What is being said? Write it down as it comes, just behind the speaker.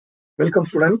Welcome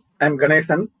student, I am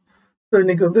Ganeshan. So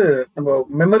இன்னைக்கு வந்து நம்ம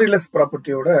memoryless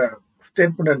property ஓட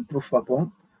statement and proof பார்ப்போம்.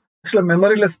 Actually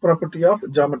memoryless property of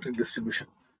geometric distribution.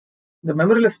 இந்த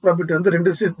memoryless property வந்து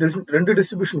ரெண்டு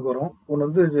distribution வரும். ஒன்னு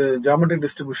வந்து geometric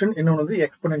distribution, இன்னொன்னு வந்து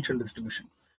exponential distribution.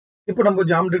 இப்போ நம்ம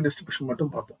geometric distribution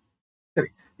மட்டும் பார்ப்போம். சரி,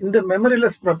 இந்த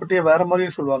memoryless property வேற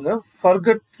மாதிரியும் சொல்லுவாங்க,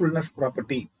 forgetfulness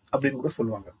property அப்படின்னு கூட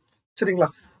சொல்லுவாங்க. சரிங்களா?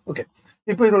 ஓகே,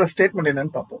 இப்போ இதோட ஸ்டேட்மெண்ட்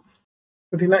என்னன்னு பார்ப்போம்.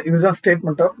 பார்த்தீங்கன்னா இதுதான்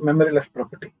ஸ்டேட்மெண்ட் ஆஃப் மெமரிலெஸ்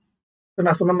ப்ராப்பர்ட்டி. ஸோ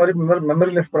நான் சொன்ன மாதிரி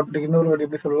மெமரிலெஸ் ப்ராப்பர்ட்டிக்கு இன்னொரு வாட்டி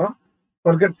எப்படி சொல்லலாம்,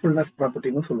 ஃபர்கெட்ஃபுல்னஸ்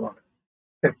ப்ராப்பர்ட்டின்னு சொல்லுவாங்க.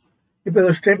 சரி, இப்போ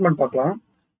இதோட ஸ்டேட்மெண்ட் பார்க்கலாம்.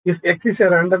 If X is a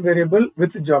random variable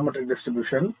with geometric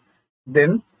distribution,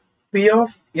 then p of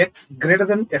x greater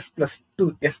than s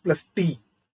plus t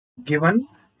given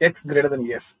x greater than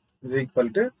s is equal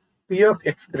to p of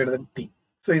x greater than t.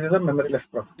 So இதுதான்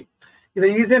மெமரிலெஸ் property. இதை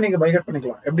ஈஸியாக நீங்கள் boycott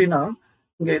பண்ணிக்கலாம். எப்படின்னா,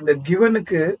 இங்க இந்த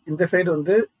கிவனுக்கு இந்த side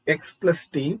வந்து எக்ஸ் பிளஸ்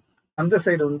டி, அந்த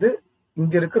சைடு வந்து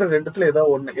இங்க இருக்கிற ரெண்டுத்துல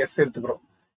ஏதாவது ஒன்று எஸ் எடுத்துக்கிறோம்.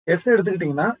 எஸ்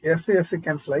எடுத்துக்கிட்டீங்கன்னா எஸ்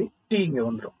கேன்சல் ஆகி டி இங்க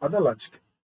வந்துடும். அதான் லாஜிக்.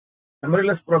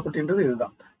 மெமரிலெஸ் ப்ராப்பர்ட்டின்றது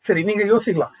இதுதான். சரி, நீங்க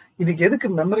யோசிக்கலாம், இதுக்கு எதுக்கு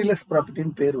மெமரிலெஸ்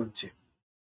ப்ராப்பர்ட்டின்னு பேர் வந்துச்சு.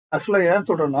 ஆக்சுவலா ஏன்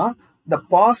சொல்றேன்னா, the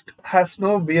past has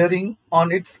no bearing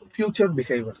on it's future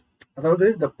behaviour. அதாவது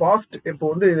த பாஸ்ட் இப்போ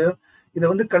வந்து இதை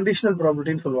வந்து கண்டிஷனல்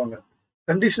ப்ராப்பர்ட்டின்னு சொல்லுவாங்க.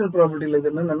 கண்டிஷனல் ப்ராப்பர்ட்டியில்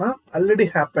இது என்னன்னா ஆல்ரெடி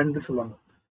ஹேப்பன்னு சொல்லுவாங்க.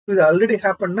 இது ஆல்ரெடி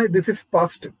ஹேப்பன்னா திஸ் இஸ்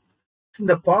பாஸ்ட்.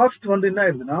 இந்த பாஸ்ட் வந்து என்ன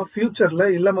ஆயிடுதுன்னா ஃபியூச்சர்ல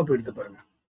இல்லாம போயிடுது பாருங்க.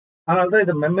 அதனாலதான்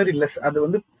இது மெமரிலெஸ். அது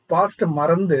வந்து பாஸ்ட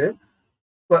மறந்து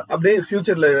அப்படியே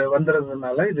ஃபியூச்சர்ல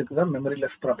வந்துடுறதுனால இதுக்கு தான்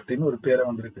மெமரிலெஸ் ப்ராப்பர்ட்டின்னு ஒரு பேரை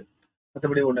வந்திருக்கு.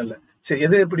 மற்றபடி ஒன்றும் இல்லை. சரி,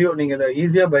 எது எப்படியோ நீங்க இதை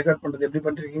ஈஸியா பைகாட் பண்றது எப்படி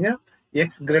பண்ணிருக்கீங்க,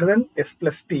 X greater than S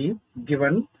plus D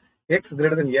given X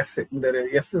greater than S. இந்த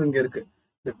எஸ் இங்க இருக்கு,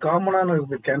 இது காமனான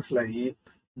இது கேன்சல் ஆகி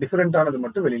டிஃபரெண்டானது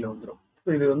மட்டும் வெளியில வந்துடும். ஸோ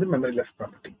இது வந்து மெமரிலெஸ்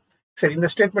ப்ராப்பர்ட்டி. சரி, இந்த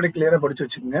ஸ்டேட்மெண்ட் கிளியரா படிச்சு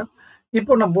வச்சுக்கோங்க.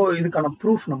 இப்போ நம்ம இதுக்கான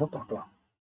ப்ரூஃப் நம்ம பார்க்கலாம்.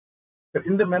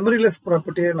 இந்த மெமரிலெஸ்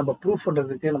ப்ராப்பர்ட்டியை நம்ம ப்ரூஃப்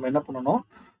பண்றதுக்கு நம்ம என்ன பண்ணணும்,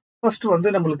 ஃபர்ஸ்ட் வந்து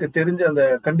நம்மளுக்கு தெரிஞ்ச அந்த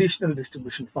கண்டிஷனல்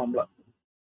டிஸ்ட்ரிபியூஷன் ஃபார்முலா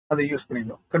அதை யூஸ்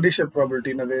பண்ணிக்கணும். கண்டிஷனல்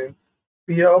ப்ராபபிலிட்டி என்னது,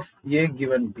 P of A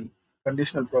given B.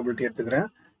 Conditional probability எடுத்துக்கிறேன்.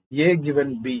 ஏ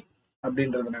கிவன் பி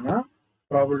அப்படின்றது என்னன்னா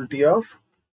probability of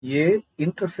A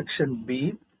intersection B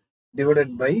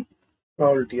divided by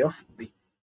probability of B.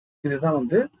 இதுதான்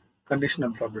வந்து conditional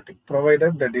probability,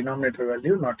 provided the denominator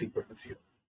value not equal to 0.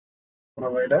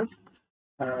 Provided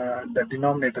the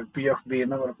denominator p of b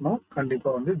என்ன வரணும், கண்டிப்பா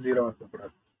வந்து 0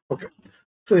 இருக்கக்கூடாது. ஓகே,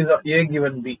 ஸோ இதுதான் a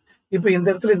given b. இப்போ இந்த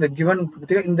இடத்துல இந்த கிவன்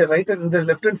இந்த ரைட் இந்த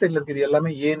லெஃப்ட் ஹேண்ட் சைட்ல இருக்குது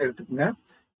எல்லாமே ஏன்னு எடுத்துக்கோங்க,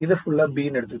 இதை ஃபுல்லா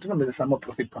பின்னு எடுத்துக்கிட்டு நம்ம இதை சம்ம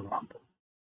ப்ரொசீட் பண்ணலாம்.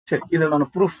 சரி, இதை நான்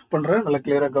ப்ரூஃப் பண்றேன், நல்லா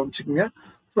கிளியரா கவனிச்சுக்கோங்க.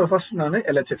 ஸோ ஃபர்ஸ்ட் நான்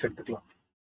எல்ஹெச்எஸ் எடுத்துக்கலாம்.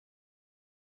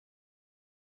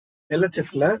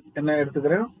 எல்ஹெச்எஸ்ல என்ன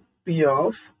எடுத்துக்கிறேன், p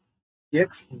of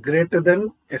x greater than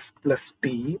s plus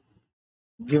t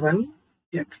given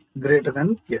x greater than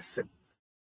s.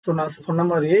 So நான் சொன்ன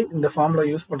மாதிரியே இந்த ஃபார்முலா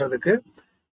யூஸ் பண்றதுக்கு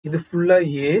இது ஃபுல்லா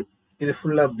a, இது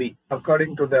ஃபுல்லா b.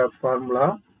 According to the formula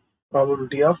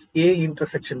probability of a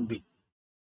intersection b,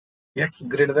 x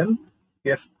greater than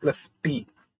s plus t,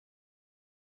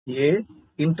 a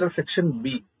intersection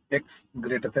b, x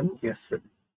greater than s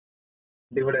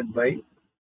divided by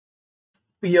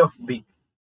p of b,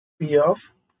 p of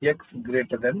x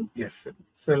greater than s.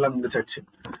 So எல்லாம் முடிச்சாச்சு.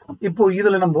 இப்போ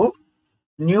இதுல நம்ம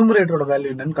நியூமரேட்டரோட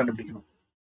value என்னன்னு கண்டுபிடிக்கணும்.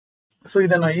 So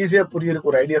இதை நான் ஈஸியா புரியறதுக்கு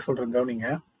ஒரு ஐடியா சொல்றேன், கவனிங்க.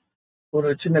 ஒரு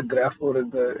சின்ன கிராஃப் ஒரு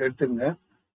எடுத்துங்க.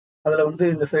 அதுல வந்து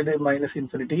இந்த சைடு மைனஸ்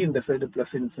இன்ஃபினிட்டி, இந்த side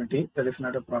plus infinity. That is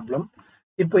not a problem.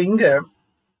 இப்போ இங்க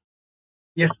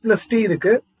எஸ் பிளஸ் டி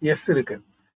இருக்கு, எஸ் இருக்கு.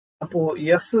 அப்போ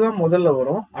எஸ் தான் முதல்ல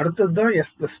வரும், அடுத்தது தான்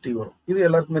எஸ் பிளஸ் டி வரும். இது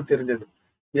எல்லாருக்குமே தெரிஞ்சது.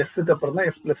 எஸ்க்கு அப்புறம் தான்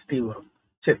எஸ் பிளஸ் டி வரும்.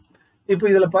 சரி, இப்போ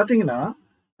இதுல பாத்தீங்கன்னா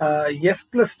S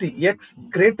plus D, X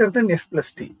greater than S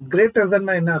plus D. Greater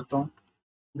தென்னா என்ன அர்த்தம்,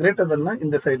 கிரேட்டர் தென்னா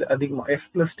இந்த சைடு அதிகமா, எக்ஸ்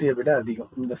பிளஸ் டியை விட அதிகம்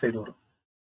இந்த சைடு வரும்.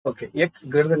 Okay, X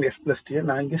greater than S plus டியை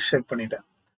நான் இங்கே ஷேட் பண்ணிட்டேன்.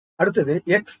 அடுத்தது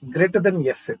X greater than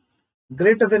S.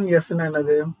 Greater than எஸ்னா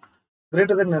என்னது,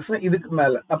 கிரேட்டர் தென் எஸ்னா இதுக்கு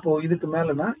மேல. அப்போ இதுக்கு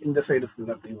மேலனா இந்த சைடு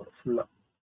ஃபுல்லா அப்படி வரும். ஃபுல்லா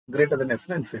கிரேட்டர் தென்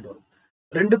எஸ்னா இந்த சைடு வரும்.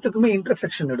 ரெண்டுத்துக்குமே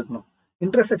இன்டர்செக்ஷன் எடுக்கணும்.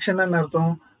 இன்டர்செக்ஷன் என்ன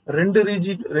அர்த்தம்,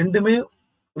 ரெண்டுமே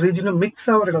ரீஜனும் மிக்ஸ்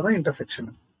ஆகிற இடம் தான் இன்டர்செக்ஷன்.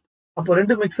 அப்போ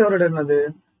ரெண்டு மிக்ஸ் ஆகிற இடம் என்னது,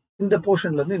 இந்த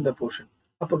போர்ஷன்ல இருந்து இந்த போர்ஷன்.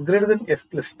 அப்போ greater than S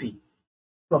plus D.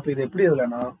 அப்போ இது எப்படி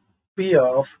எழுதலாம்னா P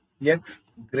of X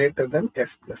greater than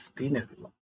S plus டின்னு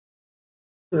எழுதலாம்.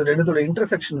 ரெண்டுத்தோட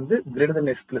இன்டர்செக்ஷன் வந்து கிரேட்டர்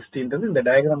தென் எஸ் பிளஸ் டின்றது இந்த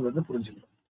டயக்ராம்ல இருந்து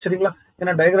புரிஞ்சுக்கணும். சரிங்களா?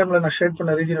 ஏன்னா டயக்ராம்ல நான் ஷேட்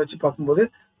பண்ண ரீஜன் வச்சு பார்க்கும்போது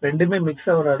ரெண்டுமே மிக்ஸ்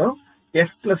ஆகிற இடம்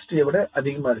எஸ் பிளஸ் டியை விட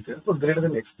அதிகமா இருக்கு. அப்போ greater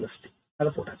than X plus D அதை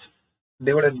போட்டாச்சு.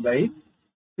 Divided by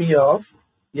P of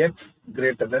X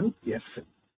greater than S.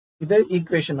 இதை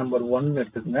ஈக்குவேஷன் நம்பர் 1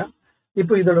 எடுத்துக்கோங்க.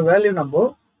 இப்போ இதோட வேல்யூ நம்ம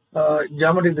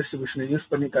ஜாமெட்ரிக் டிஸ்ட்ரிபியூஷனை யூஸ்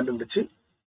பண்ணி கண்டுபிடிச்சு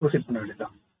ப்ரொசீட் பண்ண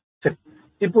வேண்டியதுதான். சரி,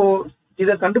 இப்போ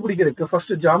இதை கண்டுபிடிக்கிறதுக்கு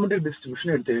ஃபர்ஸ்ட் ஜாமெட்ரிக்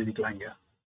டிஸ்ட்ரிபியூஷன் எடுத்து எழுதிக்கலாம் இங்க.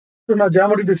 ஸோ நான்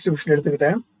ஜாமெட்ரிக் டிஸ்ட்ரிபியூஷன்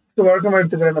எடுத்துக்கிட்டேன். ஸோ வழக்கமாக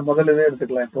எடுத்துக்கிற இந்த முதல் இதை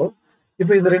எடுத்துக்கலாம்.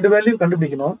 இப்போ இந்த ரெண்டு வேல்யூ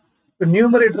கண்டுபிடிக்கணும். இப்போ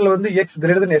நியூமரேட்டர்ல வந்து X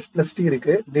greater than S plus D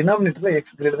இருக்கு, டினாமினேட்டர்ல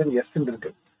எக்ஸ் கிரேட்டர் தென் எஸ் இருக்கு.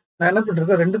 நான் என்ன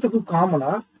பண்ணிருக்கேன், ரெண்டுத்துக்கும்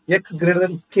காமனா எக்ஸ் கிரேட்டர்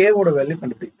தென் கேவோட வேல்யூ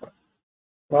கண்டுபிடிக்க போறேன்.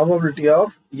 Probability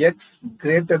of X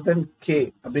greater than K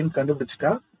அப்படின்னு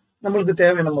கண்டுபிடிச்சிட்டா நம்மளுக்கு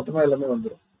தேவையான மொத்தமா எல்லாமே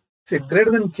வந்துடும். சரி,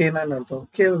 கிரேட்டர் தென் கேனா என்ன அர்த்தம்,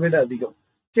 கேவை விட அதிகம்.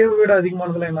 கேவை விட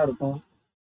அதிகமானதுல என்ன இருக்கும்,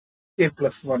 கே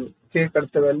பிளஸ் ஒன், கேக்கு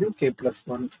அடுத்த value K plus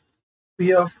one, P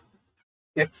of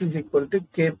X is equal to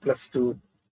K plus two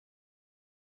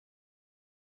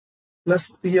plus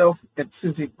p of x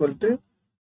is equal to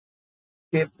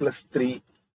k plus 3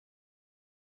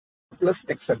 plus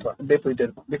etc. அப்படியே போயிட்டே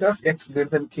இருக்கும். Because x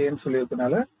greater than k ன்னு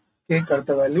சொல்லியிருக்கனால k க்கு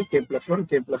அடுத்த value k plus 1,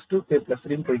 k plus 2, k plus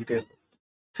 3 போய்கிட்டே இருக்கும்.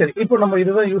 சரி, இப்போ நம்ம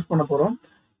இதுதான் யூஸ் பண்ண போறோம்.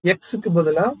 x க்கு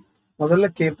பதிலா முதல்ல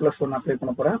k plus 1 அப்ளை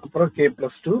பண்ண போறேன், அப்புறம் k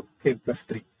plus 2, k plus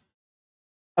 3.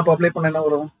 அப்போ அப்ளை பண்ண என்ன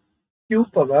வரும், q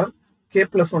பவர் k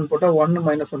plus 1 போட்டா 1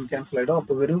 minus 1 கேன்சல் ஆயிடும்.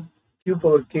 அப்போ வெறும் q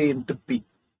power k into p.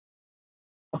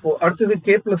 அப்போ அடுத்தது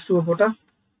k plus 2 போட்டா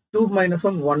 2 minus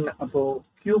 1 1, அப்போ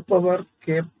q power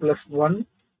k plus 1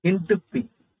 into p.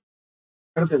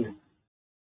 அடுத்தது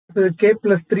k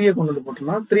plus 3 கொண்டு வந்து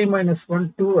போட்டோம்னா 3 minus 1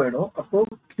 2 ஆயிடும். அப்போ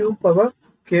q power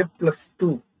k plus 2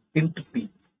 into p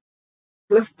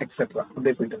plus etc.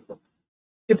 அப்படியே போயிட்டு இருக்கும்.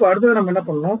 இப்போ அடுத்தது நம்ம என்ன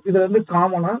பண்ணணும், இதுல இருந்து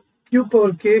காமனா q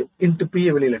power k into p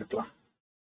வெளியில எடுக்கலாம்.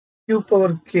 q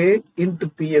power k into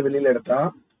p வெளியில எடுத்தா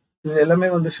இது எல்லாமே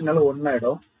வந்துச்சுனால 1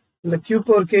 ஆயிடும். இல்ல q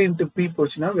power k into p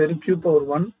போச்சுன்னா வெறும் q பவர்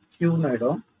 1 q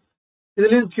ஆயிடும்.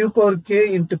 இதுலயும் q power k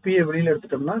into p வெளியில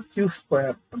எடுத்துட்டோம்னா q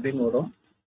ஸ்கொயர் அப்படின்னு வரும்,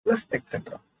 பிளஸ்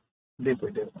எக்ஸெட்ரா அப்படியே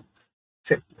போயிட்டே இருக்கும்.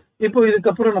 சரி, இப்போ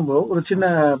இதுக்கப்புறம் நம்ம ஒரு சின்ன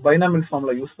பைனாமியல்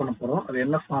ஃபார்முலா யூஸ் பண்ண போறோம். அது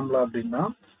என்ன ஃபார்முலா அப்படின்னா,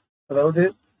 அதாவது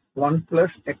 1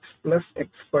 plus x plus x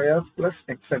square plus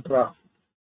etcetera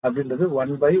அப்படின்றது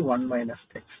 1 by 1 minus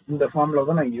x. இந்த ஃபார்முலா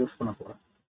தான் நான் யூஸ் பண்ண போறேன்.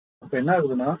 அப்போ என்ன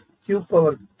ஆகுதுன்னா q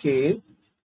power k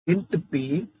into p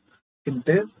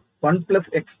into 1 plus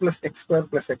x plus x square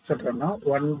plus etc. na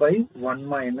 1 by 1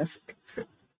 minus x.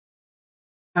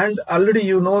 And already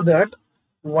you know that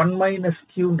 1 minus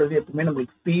q ன்றது எப்பவுமே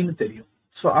நமக்கு p ன்னு தெரியும்.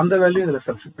 ஸோ அந்த வேல்யூ இதில்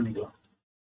சப்ஸ்டிட் பண்ணிக்கலாம்.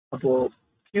 அப்போ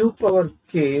q power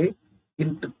k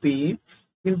into p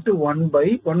into 1 by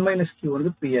 1 minus q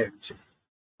வந்து p ஆயிடுச்சு.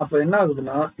 அப்போ என்ன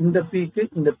ஆகுதுன்னா இந்த pக்கு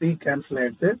இந்த p கேன்சல்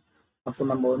ஆயிடுது. அப்போ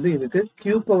நம்ம வந்து இதுக்கு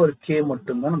q பவர் k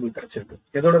மட்டும்தான் நம்மளுக்கு கிடைச்சிருக்கு.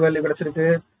 எதோட வேல்யூ கிடைச்சிருக்கு,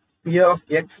 p of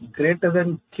x greater than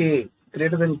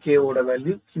k ஓட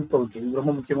வேல்யூ q பவர் k. இது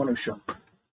ரொம்ப முக்கியமான விஷயம்.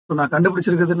 ஸோ நான்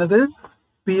கண்டுபிடிச்சிருக்கிறது என்னது,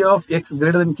 p of x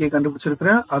greater than k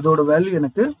கண்டுபிடிச்சிருக்கிறேன். அதோட வேல்யூ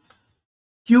எனக்கு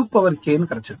q பவர் kன்னு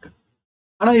கிடைச்சிருக்கு.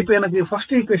 ஆனா இப்போ எனக்கு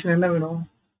ஃபர்ஸ்ட் ஈக்குவேஷன் என்ன வேணும்,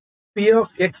 p of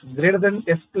x greater than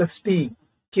s plus t,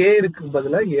 k இருக்கு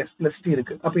பதிலா s plus t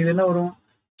இருக்கு. அப்போ இது என்ன வரும்,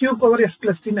 q power s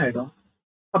plus t ன்னு ஆயிடும்.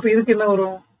 அப்போ இதுக்கு என்ன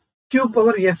வரும், q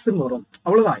பவர் s ன்னு வரும்.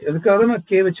 அவ்வளவுதான், இதுக்காக தான் நான்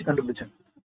k வச்சு கண்டுபிடிச்சேன்.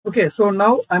 Okay, so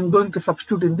now I'm going to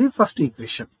substitute in the first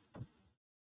equation.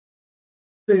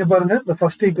 இங்க பாருங்க, the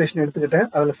first equation எடுத்துக்கிட்டேன்,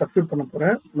 அதுல substitute பண்ண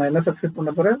போறேன். நான் என்ன substitute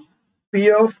பண்ண போறேன், p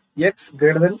of x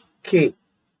greater than k.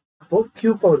 அப்போ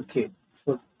q power k. So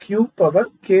q power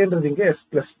k ன்றது இங்க s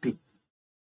plus t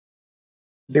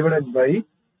divided by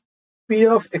p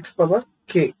of x power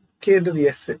k. k ன்றது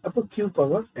s. அப்போ q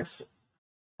power s.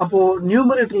 அப்போ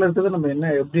நியூமரேட்டர்ல இருக்கிறது நம்ம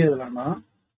என்ன எப்படி எழுதலாம்னா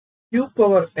q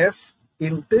power s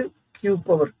into q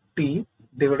power t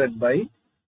divided by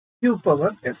q power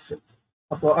s.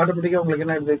 அப்போ ஆட்டோமேட்டிக்கா உங்களுக்கு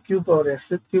என்ன ஆயிடுது, q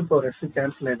power s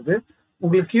கேன்சல் ஆயிடுது.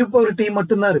 உங்களுக்கு q power t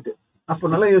மட்டும்தான் இருக்கு. அப்போ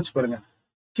நல்லா யோசிச்சு பாருங்க,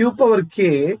 q power k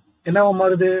என்னவா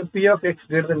மாறுது, p of x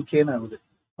greater than k ஆகுது.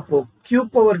 அப்போ q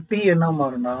power t என்ன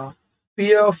மாறும்னா p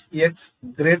of x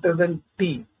greater than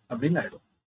t அப்படின்னு ஆயிடும்.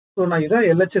 ஸோ நான் இதான்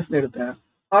LHS எடுத்தேன்.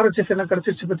 RHS என்ன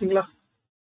கிடைச்சிருச்சு பார்த்தீங்களா.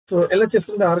 ஸோ LHS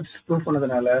இருந்து RHS ப்ரூவ்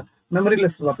பண்ணதுனால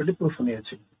மெமரிலெஸ் ப்ராப்பர்ட்டி ப்ரூவ்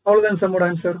பண்ணியாச்சு. அவ்வளோதான் சம்மோட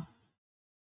ஆன்சர்.